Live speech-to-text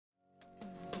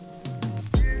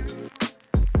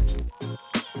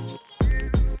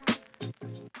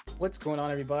What's going on,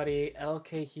 everybody?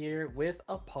 LK here with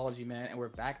ApologyMan, and we're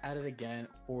back at it again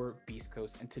for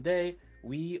Beastcoast. And today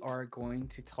we are going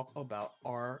to talk about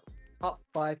our top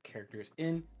 5 characters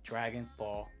in Dragon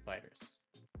Ball FighterZ.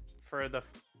 For the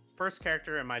first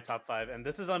character in my top 5, and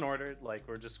this is unordered, like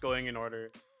we're just going in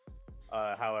order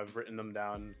how I've written them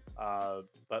down.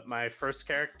 But my first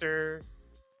character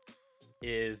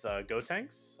is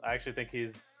Gotenks. I actually think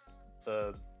he's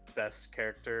the best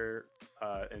character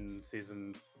in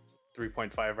season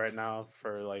 3.5 right now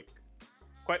for like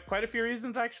quite a few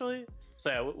reasons actually. So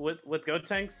yeah, with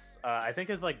Gotenks, I think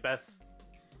his like best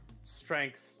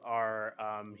strengths are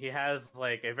he has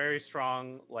like a very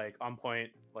strong like on point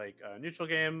like neutral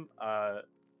game,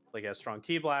 like a strong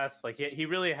key blast. Like he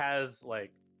really has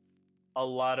like a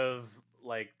lot of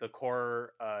like the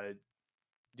core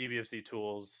DBFZ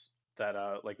tools that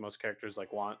like most characters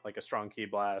like want, like a strong key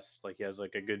blast. Like he has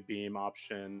like a good beam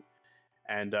option,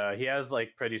 and he has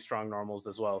like pretty strong normals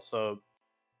as well. So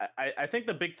I think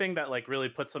the big thing that like really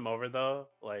puts him over though,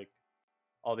 like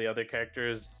all the other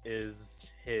characters,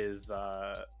 is his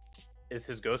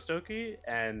Ghost Oki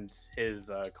and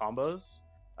his combos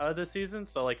this season.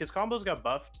 So like his combos got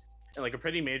buffed in like a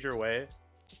pretty major way,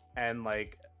 and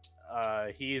like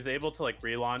he's able to like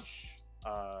relaunch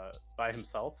by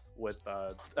himself with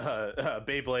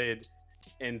Beyblade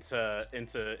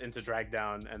into drag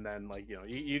down, and then like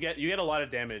you get a lot of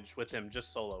damage with him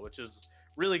just solo, which is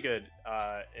really good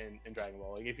in Dragon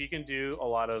Ball. Like if you can do a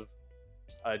lot of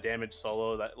damage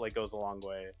solo, that like goes a long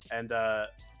way. And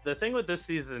the thing with this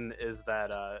season is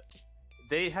that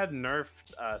they had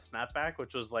nerfed snapback,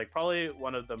 which was like probably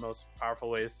one of the most powerful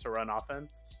ways to run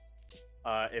offense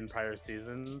in prior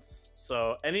seasons.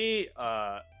 So any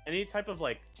type of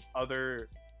like other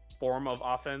form of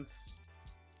offense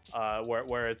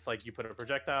where it's like you put a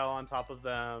projectile on top of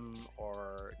them,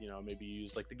 or maybe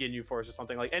use like the Ginyu Force or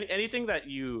something, like anything that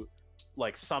you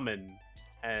like summon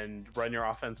and run your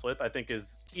offense with, I think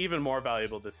is even more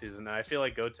valuable this season. And I feel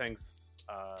like Gotenks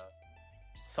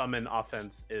summon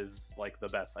offense is like the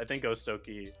best. I think Ghost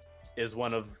Oki is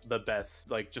one of the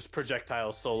best like just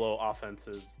projectile solo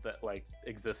offenses that like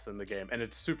exists in the game, and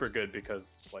it's super good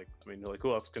because like I mean like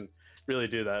who else can really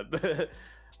do that?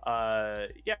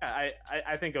 Yeah,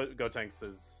 I think Gotenks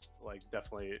is like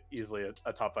definitely easily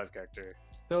a top 5 character.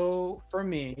 So for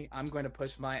me, I'm going to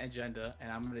push my agenda,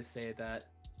 and I'm going to say that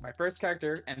my first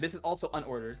character, and this is also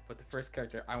unordered, but the first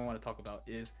character I want to talk about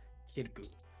is Kid Buu.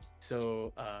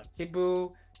 So Kid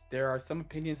Buu, there are some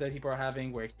opinions that people are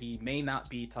having where he may not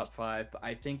be top 5, but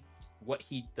I think what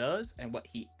he does and what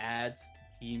he adds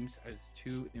to teams is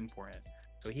too important.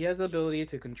 So he has the ability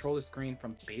to control the screen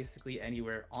from basically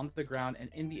anywhere on the ground and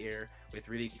in the air with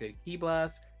really good key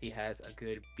blast. He has a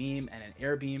good beam and an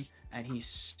air beam, and he's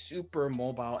super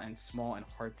mobile and small and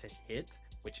hard to hit,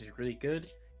 which is really good.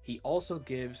 He also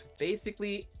gives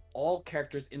basically all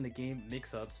characters in the game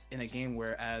mix-ups in a game,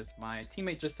 whereas my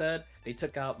teammate just said they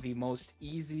took out the most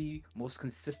easy, most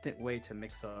consistent way to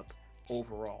mix up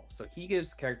overall. So he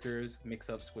gives characters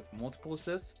mix-ups with multiple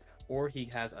assists, or he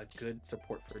has a good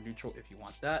support for neutral if you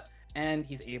want that, and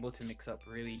he's able to mix up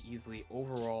really easily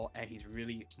overall, and he's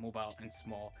really mobile and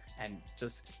small and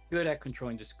just good at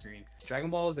controlling the screen. Dragon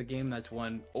Ball is a game that's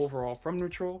won overall from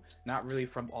neutral, not really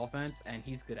from offense, and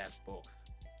he's good at both.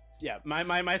 Yeah,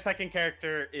 my second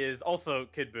character is also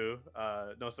Kid Buu.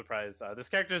 No surprise. This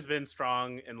character has been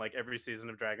strong in like every season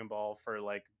of Dragon Ball for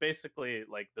like basically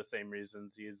like the same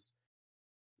reasons. He's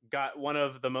got one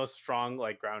of the most strong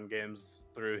like ground games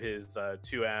through his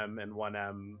 2M and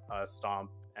 1M stomp,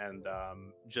 and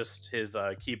just his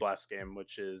key blast game,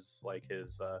 which is like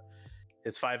his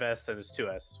 5S and his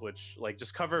 2S, which like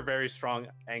just cover very strong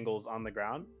angles on the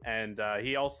ground. And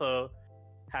he also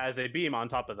has a beam on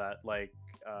top of that, like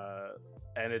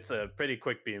and it's a pretty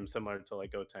quick beam similar to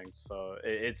like Gotenks. So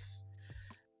it's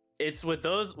with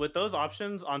those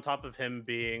options on top of him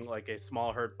being like a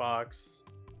small hurt box,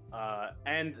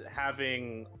 and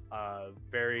having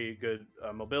very good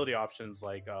mobility options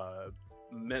like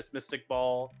Mystic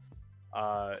Ball.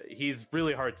 He's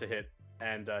really hard to hit,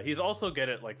 and he's also good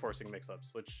at like forcing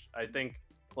mix-ups, which I think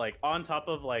like on top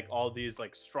of like all these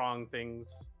like strong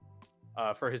things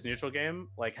for his neutral game,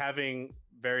 like having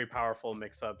very powerful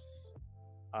mix-ups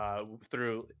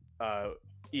through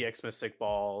EX Mystic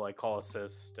Ball, like call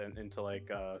assist, and into like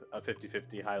a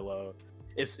 50-50 high-low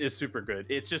is super good.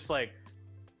 It's just like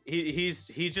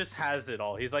he just has it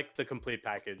all. He's like the complete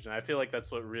package, and I feel like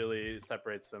that's what really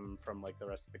separates him from like the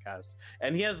rest of the cast.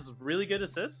 And he has really good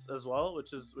assists as well,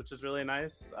 which is really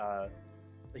nice.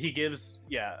 He gives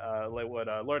like what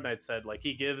Lord Knight said, like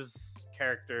he gives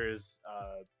characters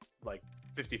like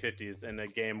 50-50s in a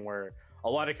game where a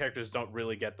lot of characters don't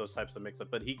really get those types of mix-up,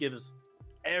 but he gives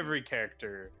every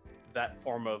character that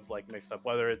form of like mix-up,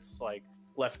 whether it's like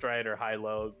left right or high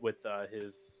low with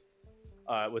his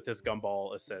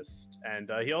gumball assist, and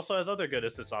he also has other good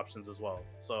assist options as well.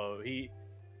 So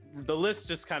the list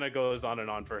just kind of goes on and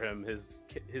on for him. His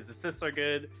assists are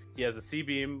good. He has a C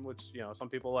beam, which some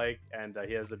people like, and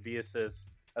he has a B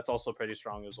assist that's also pretty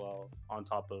strong as well, on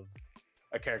top of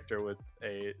a character with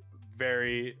a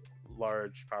very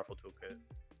large, powerful toolkit.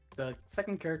 The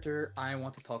second character I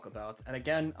want to talk about, and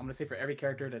again, I'm going to say for every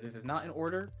character that this is not in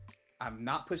order. I'm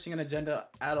not pushing an agenda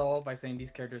at all by saying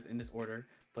these characters in this order,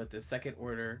 but the second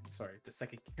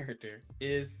character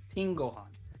is Teen Gohan.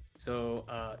 So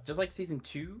just like season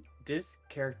 2, this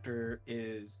character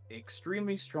is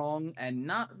extremely strong and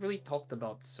not really talked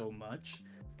about so much,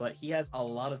 but he has a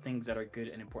lot of things that are good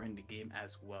and important in the game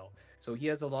as well. So he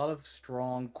has a lot of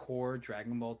strong core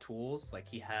Dragon Ball tools. Like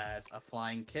he has a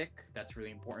flying kick that's really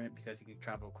important because he can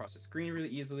travel across the screen really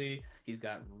easily. He's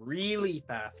got really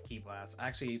fast ki blast,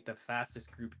 actually the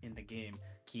fastest group in the game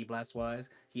ki blast wise.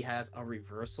 He has a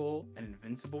reversal, an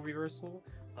invincible reversal,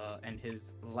 and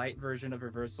his light version of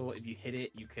reversal, if you hit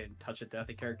it, you can touch a death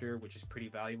character, which is pretty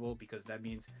valuable because that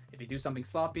means if you do something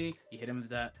sloppy, you hit him with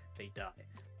that, they die.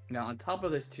 Now, on top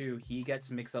of this too, he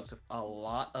gets mix-ups with a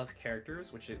lot of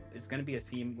characters, which is going to be a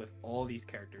theme with all these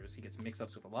characters. He gets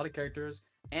mix-ups with a lot of characters,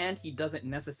 and he doesn't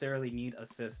necessarily need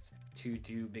assists to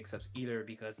do mix-ups either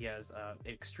because he has an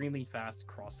extremely fast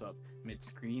cross-up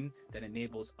mid-screen that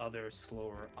enables other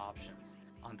slower options.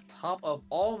 On top of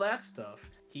all that stuff,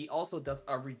 he also does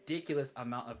a ridiculous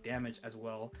amount of damage as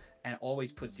well and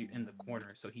always puts you in the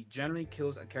corner. So he generally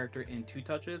kills a character in 2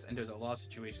 touches, and there's a lot of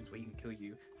situations where he can kill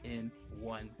you in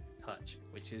 1 touch,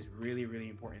 which is really, really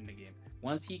important in the game.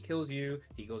 Once he kills you,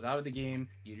 he goes out of the game.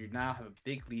 You do now have a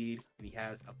big lead, and he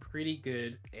has a pretty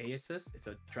good A assist. It's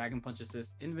a Dragon Punch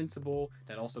assist, invincible,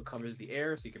 that also covers the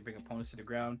air, so you can bring opponents to the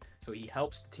ground. So he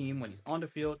helps the team when he's on the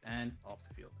field and off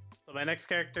the field. So my next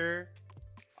character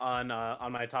on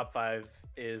my top 5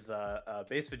 is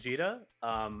Base Vegeta.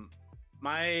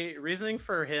 My reasoning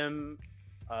for him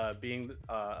being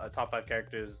a top 5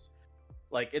 character is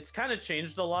like it's kind of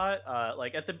changed a lot.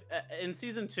 Like in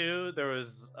season 2, there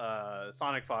was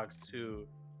Sonic Fox who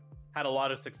had a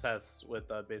lot of success with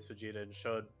Base Vegeta and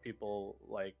showed people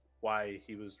like why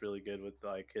he was really good with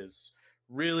like his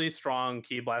really strong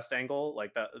ki blast angle.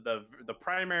 Like the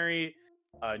primary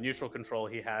neutral control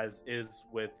he has is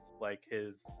with like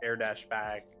his air dash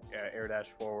back, air dash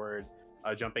forward,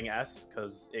 jumping S,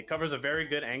 because it covers a very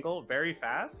good angle, very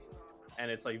fast, and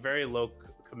it's like very low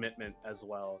commitment as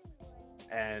well.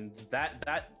 And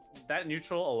that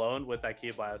neutral alone with that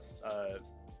ki blast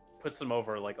puts him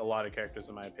over like a lot of characters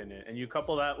in my opinion. And you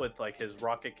couple that with like his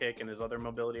rocket kick and his other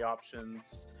mobility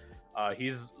options,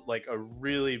 he's like a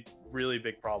really, really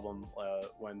big problem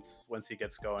once he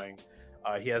gets going.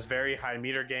 He has very high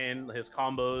meter gain. His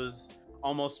combos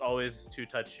almost always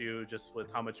 2-touch you just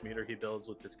with how much meter he builds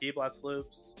with his ki blast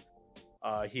loops.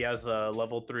 He has a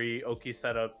level 3 Oki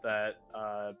setup that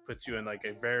puts you in like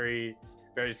a very,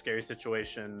 very scary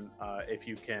situation if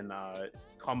you can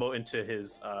combo into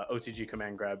his OTG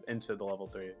command grab into the level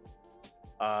 3.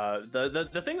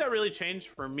 The thing that really changed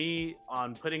for me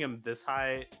on putting him this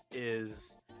high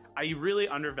is I really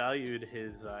undervalued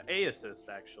his A assist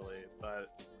actually,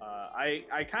 but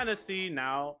I kind of see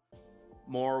now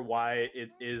more why it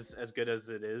is as good as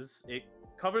it is. It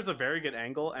covers a very good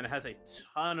angle and it has a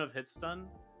ton of hit stun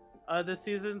this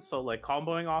season, so like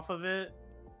comboing off of it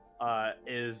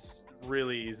is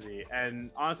really easy. And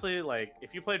honestly, like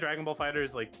if you play Dragon Ball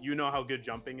Fighters, like you know how good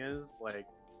jumping is. Like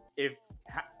if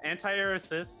anti-air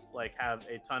assists like have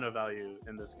a ton of value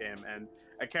in this game, and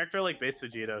a character like Base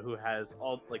Vegeta who has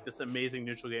all like this amazing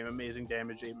neutral game, amazing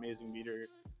damage, amazing meter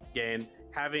gain,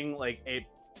 having like a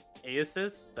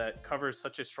assist that covers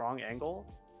such a strong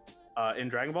angle in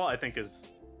Dragon Ball, I think is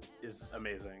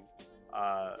amazing.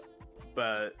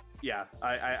 But yeah,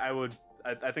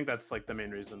 I think that's like the main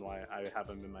reason why I have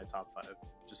him in my top 5.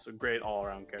 Just a great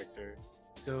all-around character.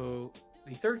 So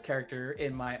the third character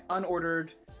in my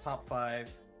unordered top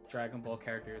 5 Dragon Ball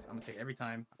characters, I'm gonna say it every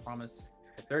time, I promise.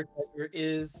 The third character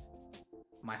is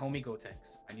my homie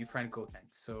Gotenks, my new friend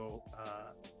Gotenks. So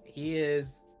he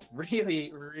is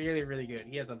really, really, really good.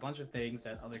 He has a bunch of things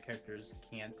that other characters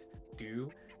can't do.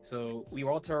 So we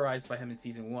were all terrorized by him in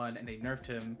season 1, and they nerfed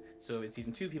him. So in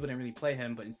season 2, people didn't really play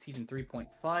him, but in season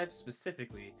 3.5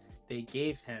 specifically, they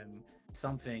gave him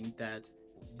something that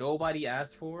nobody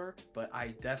asked for, but I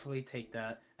definitely take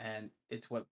that. And it's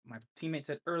what my teammate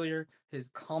said earlier. His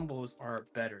combos are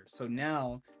better. So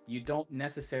now you don't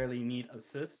necessarily need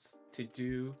assists to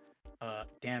do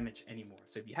damage anymore.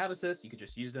 So if you have assists, you could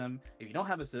just use them. If you don't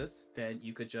have assists, then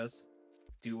you could just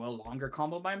do a longer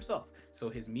combo by himself. So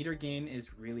his meter gain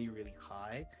is really, really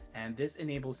high. And this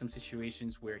enables some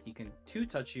situations where he can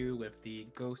two-touch you with the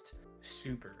Ghost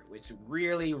Super, which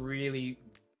really, really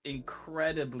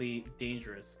incredibly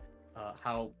dangerous.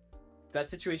 How that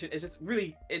situation is just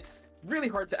really, it's really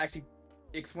hard to actually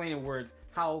explain in words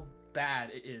how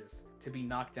bad it is to be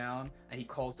knocked down and he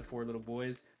calls the four little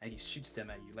boys and he shoots them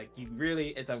at you. Like, you really,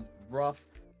 it's a rough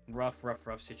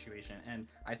situation. And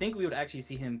I think we would actually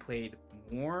see him played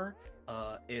more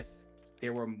if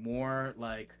there were more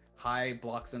like high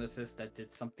blocks and assists that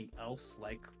did something else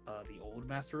like the old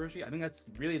Master Roshi. I think that's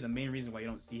really the main reason why you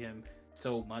don't see him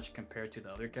so much compared to the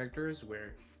other characters,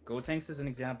 where Gotenks is an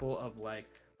example of like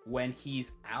when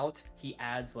he's out, he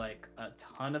adds like a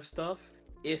ton of stuff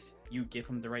if you give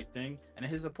him the right thing. And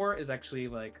his support is actually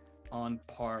like on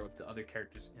par with the other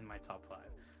characters in my top 5.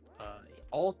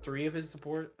 All three of his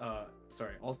support,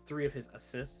 all three of his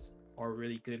assists are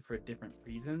really good for different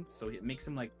reasons. So it makes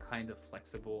him like kind of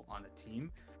flexible on a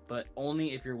team, but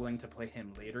only if you're willing to play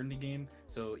him later in the game.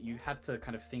 So you have to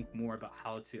kind of think more about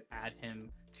how to add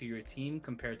him to your team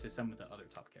compared to some of the other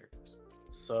top characters.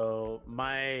 So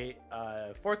my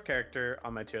fourth character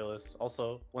on my tier list,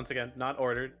 also once again not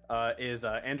ordered, is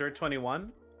Android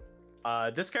 21.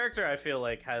 This character I feel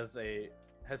like has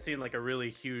seen like a really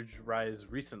huge rise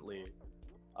recently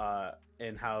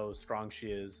in how strong she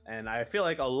is, and I feel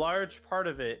like a large part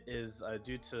of it is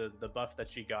due to the buff that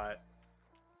she got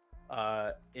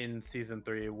in season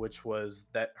 3, which was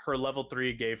that her level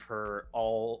 3 gave her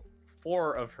all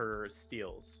 4 of her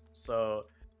steals. So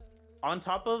on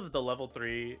top of the level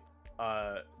 3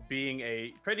 being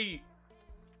a pretty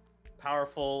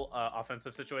powerful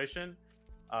offensive situation,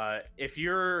 if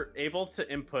you're able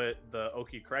to input the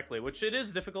Oki correctly, which it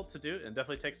is difficult to do and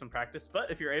definitely takes some practice, but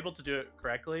if you're able to do it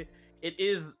correctly, it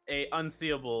is a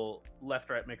unseeable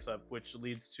left-right mix-up, which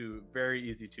leads to very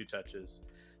easy 2-touches.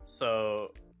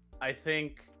 So I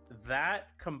think that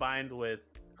combined with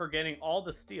her getting all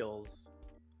the steals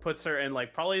puts her in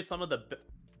like probably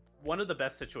one of the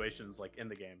best situations like in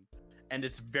the game, and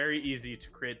it's very easy to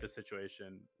create the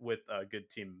situation with good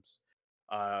teams.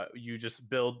 You just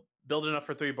build enough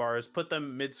for 3 bars, put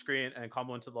them mid-screen, and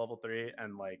combo into the level 3,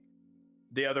 and like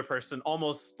the other person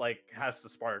almost like has to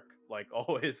spark like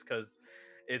always, because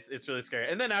it's really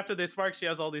scary. And then after they spark, she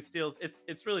has all these steals.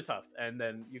 It's really tough. And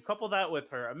then you couple that with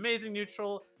her amazing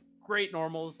neutral, great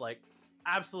normals, like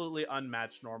absolutely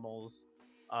unmatched normals,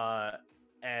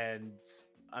 and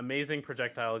amazing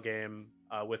projectile game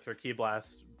with her key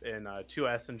blast in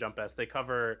 2S and jump S. They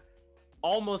cover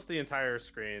almost the entire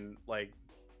screen, like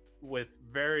with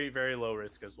very, very low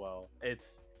risk as well.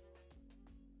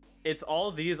 It's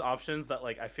all these options that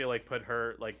like I feel like put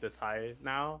her like this high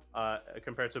now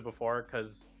compared to before,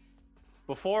 because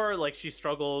before like she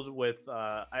struggled with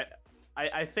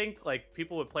I think like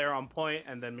people would play her on point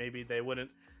and then maybe they wouldn't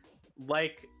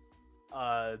like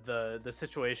the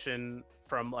situation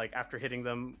from like after hitting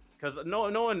them, because no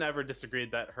one ever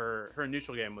disagreed that her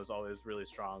neutral game was always really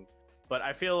strong. But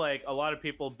I feel like a lot of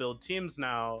people build teams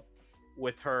now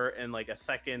with her in like a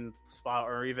second spot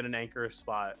or even an anchor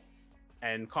spot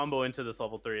and combo into this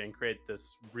level 3 and create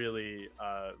this really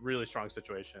really strong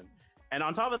situation. And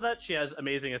on top of that, she has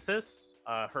amazing assists.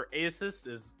 Her A assist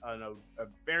is a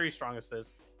very strong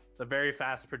assist. It's a very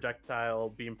fast projectile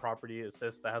beam property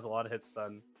assist that has a lot of hit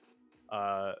stun,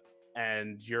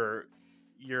 and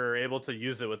you're able to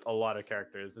use it with a lot of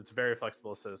characters. It's a very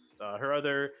flexible assist.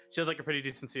 She has like a pretty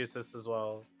decent C assist as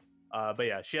well. But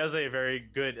yeah, she has a very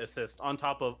good assist on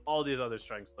top of all these other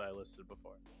strengths that I listed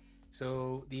before.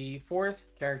 So the fourth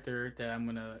character that I'm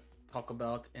gonna talk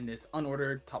about in this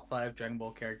unordered top 5 Dragon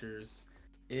Ball characters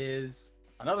is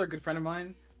another good friend of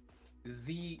mine,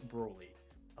 Z Broly.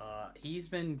 He's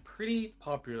been pretty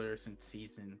popular since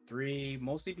season 3,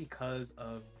 mostly because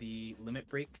of the limit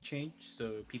break change.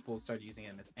 So people started using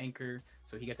him as anchor.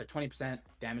 So he gets a 20%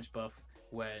 damage buff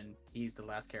when he's the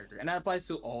last character. And that applies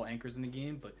to all anchors in the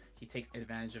game, but he takes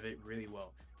advantage of it really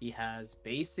well. He has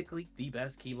basically the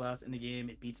best Ki Blast in the game.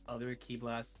 It beats other Ki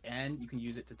Blasts, and you can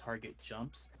use it to target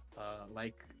jumps.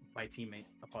 Like my teammate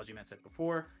ApologyMan said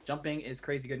before, jumping is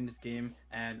crazy good in this game,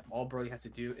 and all Broly has to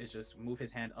do is just move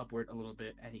his hand upward a little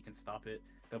bit and he can stop it.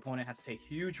 The opponent has to take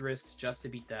huge risks just to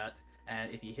beat that,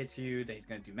 and if he hits you, then he's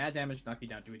going to do mad damage, knock you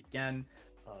down, do it again.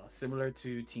 Similar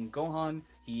to Team Gohan,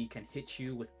 he can hit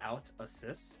you without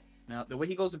assists, Now, the way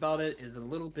he goes about it is a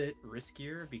little bit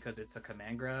riskier because it's a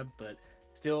command grab, but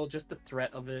still, just the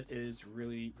threat of it is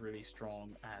really, really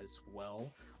strong as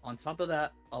well. On top of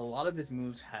that, a lot of his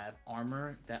moves have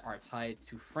armor that are tied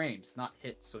to frames, not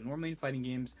hits. So normally in fighting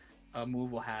games, a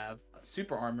move will have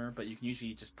super armor, but you can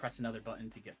usually just press another button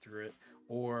to get through it.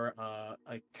 Or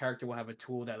a character will have a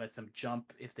tool that lets them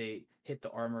jump if they hit the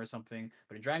armor or something.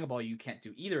 But in Dragon Ball, you can't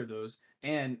do either of those.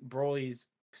 And Broly's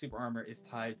super armor is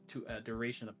tied to a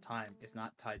duration of time. It's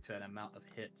not tied to an amount of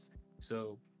hits.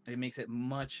 So it makes it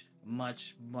much,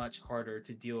 much, much harder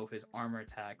to deal with his armor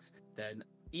attacks than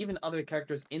even other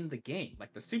characters in the game,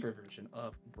 like the super version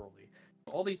of Broly.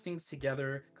 All these things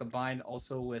together, combined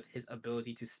also with his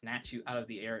ability to snatch you out of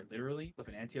the air literally with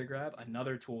an anti-air grab,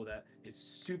 another tool that is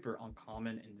super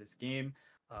uncommon in this game,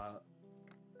 uh,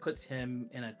 puts him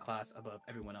in a class above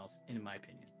everyone else, in my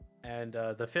opinion. And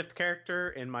the fifth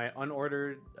character in my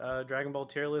unordered Dragon Ball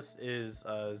tier list is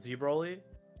Z Broly.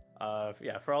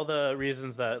 Yeah, for all the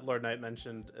reasons that Lord Knight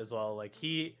mentioned as well, like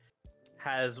he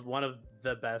has one of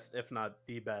the best, if not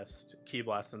the best, ki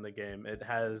blast in the game. It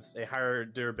has a higher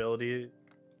durability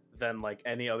than like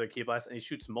any other ki blast, and he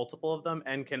shoots multiple of them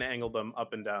and can angle them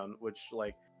up and down, which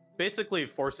like basically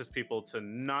forces people to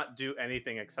not do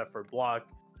anything except for block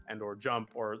and or jump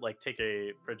or like take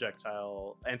a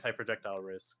anti-projectile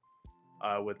risk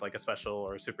with like a special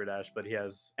or a super dash. But he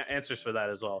has answers for that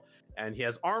as well, and he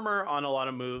has armor on a lot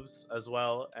of moves as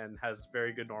well, and has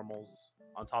very good normals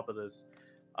on top of this.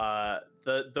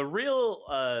 The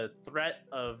real threat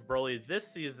of Broly this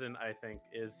season, I think,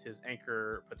 is his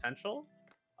anchor potential.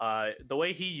 The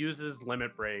way he uses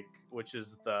Limit Break, which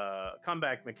is the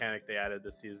comeback mechanic they added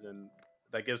this season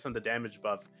that gives him the damage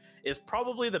buff, is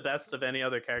probably the best of any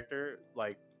other character,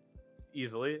 like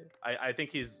easily. I think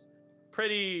he's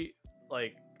pretty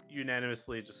like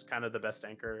unanimously just kind of the best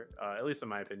anchor, at least in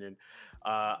my opinion.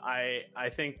 I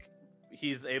think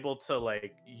he's able to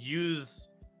like use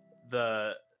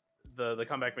the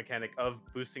comeback mechanic of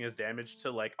boosting his damage to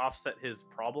like offset his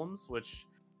problems, which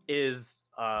is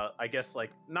I guess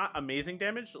like not amazing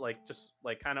damage, like just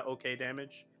like kind of okay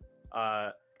damage,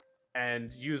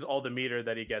 and use all the meter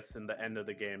that he gets in the end of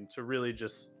the game to really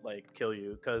just like kill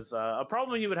you. Because a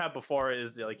problem he would have before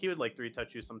is like he would like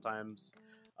 3-touch you sometimes,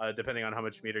 depending on how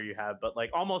much meter you have, but like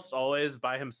almost always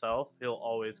by himself he'll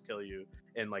always kill you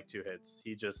in like 2 hits.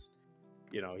 He just,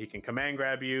 you know, he can command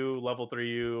grab you, level 3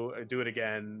 you, do it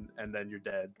again, and then you're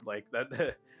dead. Like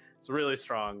that it's really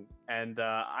strong. And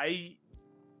I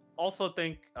also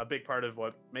think a big part of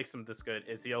what makes him this good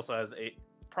is he also has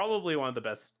probably one of the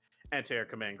best anti-air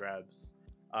command grabs,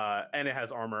 and it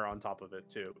has armor on top of it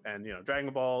too. And you know,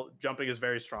 Dragon Ball jumping is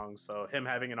very strong, so him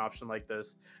having an option like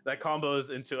this that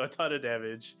combos into a ton of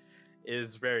damage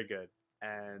is very good.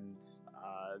 And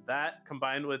that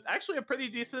combined with actually a pretty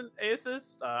decent A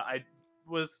assist. I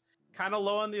was kind of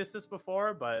low on the assist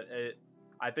before, but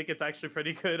I think it's actually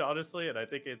pretty good, honestly, and I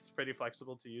think it's pretty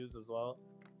flexible to use as well.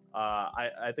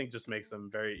 I think just makes him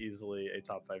very easily a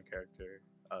top 5 character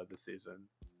this season.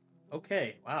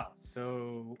 Okay, wow.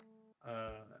 So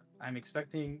I'm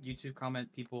expecting YouTube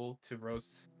comment people to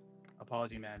roast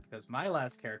ApologyMan because my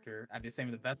last character, I've been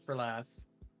saving the best for last.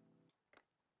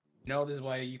 No, this is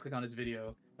why you click on this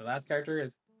video. The last character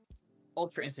is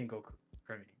Ultra Instinct Goku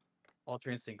for me.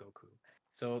 Ultra Instinct Goku.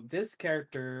 So this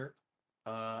character,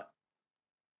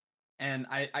 and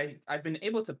I've been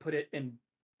able to put it in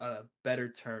better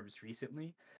terms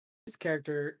recently. This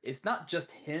character, it's not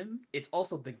just him, it's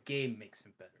also the game makes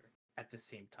him better at the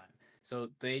same time. So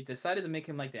they decided to make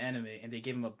him like the anime, and they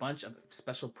gave him a bunch of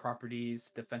special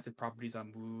properties, defensive properties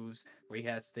on moves, where he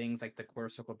has things like the quarter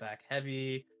circle back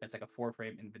heavy, that's like a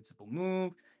 4-frame invincible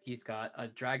move. He's got a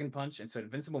dragon punch, and so an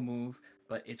invincible move,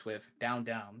 but it's with down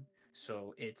down.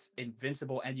 So it's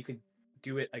invincible, and you can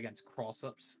do it against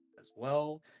cross-ups as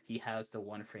well. He has the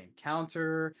 1-frame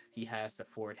counter, he has the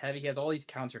forward heavy, he has all these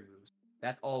counter moves.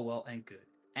 That's all well and good.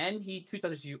 And he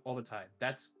 2-touches you all the time.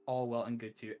 That's all well and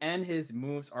good too. And his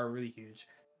moves are really huge.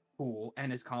 Cool. And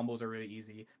his combos are really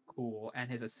easy. Cool. And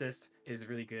his assist is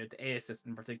really good. The A assist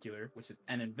in particular, which is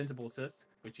an invincible assist,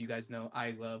 which you guys know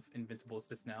I love invincible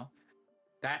assist now.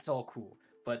 That's all cool.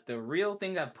 But the real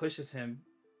thing that pushes him,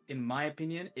 in my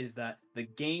opinion, is that the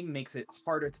game makes it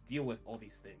harder to deal with all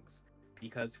these things.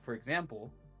 Because, for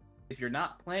example, if you're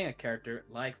not playing a character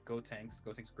like Gotenks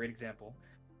a great example,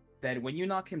 that when you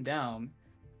knock him down,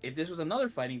 if this was another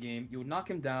fighting game, you would knock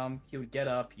him down, he would get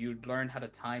up, you'd learn how to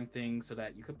time things so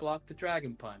that you could block the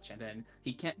dragon punch, and then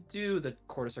he can't do the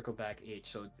quarter circle back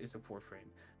H, so it's a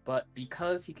 4-frame. But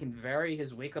because he can vary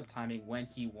his wake up timing when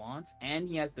he wants, and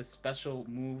he has the special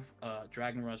move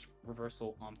Dragon Rush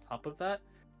reversal on top of that,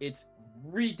 it's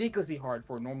ridiculously hard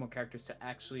for normal characters to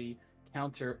actually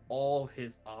counter all of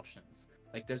his options.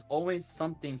 Like there's always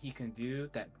something he can do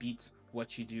that beats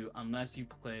what you do unless you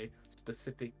play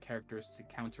specific characters to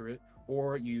counter it,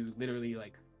 or you literally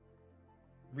like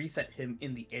reset him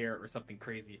in the air or something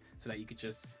crazy so that you could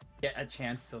just get a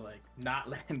chance to like not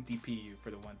let him DP you for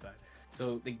the one time.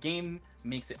 So the game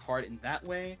makes it hard in that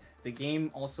way. The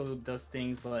game also does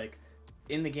things like,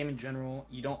 in the game in general,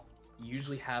 you don't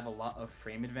usually have a lot of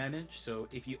frame advantage. So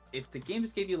if the game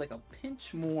just gave you like a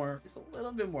pinch more, just a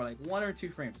little bit more, like 1 or 2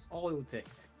 frames, that's all it would take,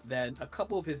 then a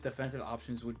couple of his defensive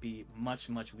options would be much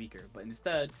weaker. But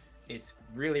instead, it's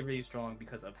really strong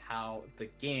because of how the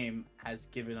game has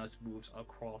given us moves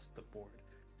across the board.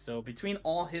 So between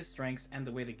all his strengths and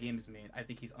the way the game is made, I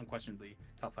think he's unquestionably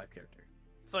top 5 character.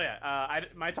 So yeah,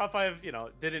 my top 5,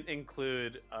 didn't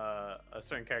include a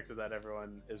certain character that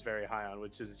everyone is very high on,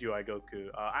 which is UI Goku.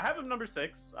 I have him number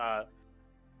 6,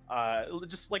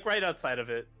 just like right outside of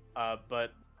it.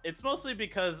 But it's mostly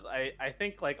because I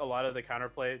think like a lot of the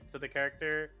counterplay to the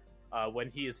character, when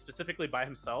he is specifically by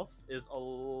himself, is a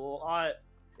lot.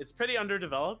 It's pretty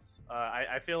underdeveloped.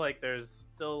 I feel like there's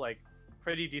still like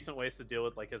pretty decent ways to deal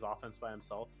with like his offense by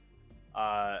himself.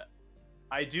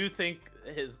 I do think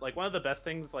his one of the best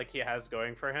things like he has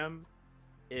going for him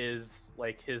is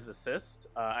like his assist.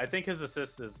 I think his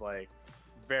assist is like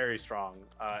very strong,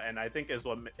 and I think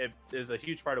it is a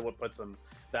huge part of what puts him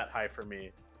that high for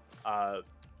me.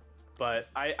 But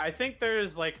I think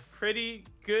there's like pretty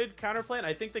good counterplay, and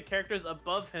I think the characters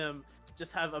above him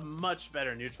just have a much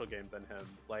better neutral game than him.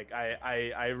 Like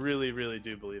I really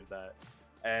do believe that.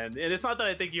 And it's not that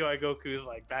I think UI Goku is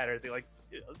like bad or anything. Like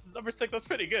number 6, that's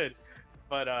pretty good.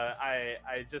 But I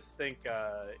just think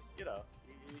you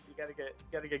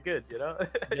gotta get good, you know.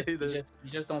 You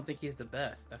just don't think he's the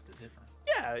best. That's the difference.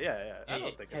 Yeah. I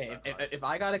don't think. If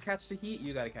I gotta catch the heat,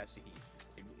 you gotta catch the heat.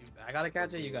 If I gotta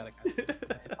catch it, you gotta catch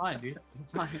it. It's fine, dude.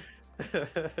 It's fine.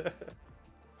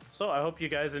 So I hope you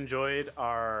guys enjoyed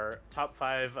our top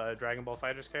 5 Dragon Ball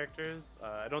FighterZ characters.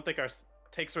 I don't think our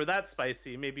takes were that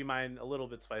spicy. Maybe mine a little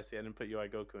bit spicy. I didn't put UI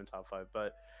Goku in top 5,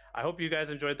 but I hope you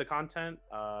guys enjoyed the content.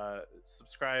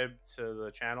 Subscribe to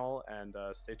the channel and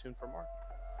stay tuned for more.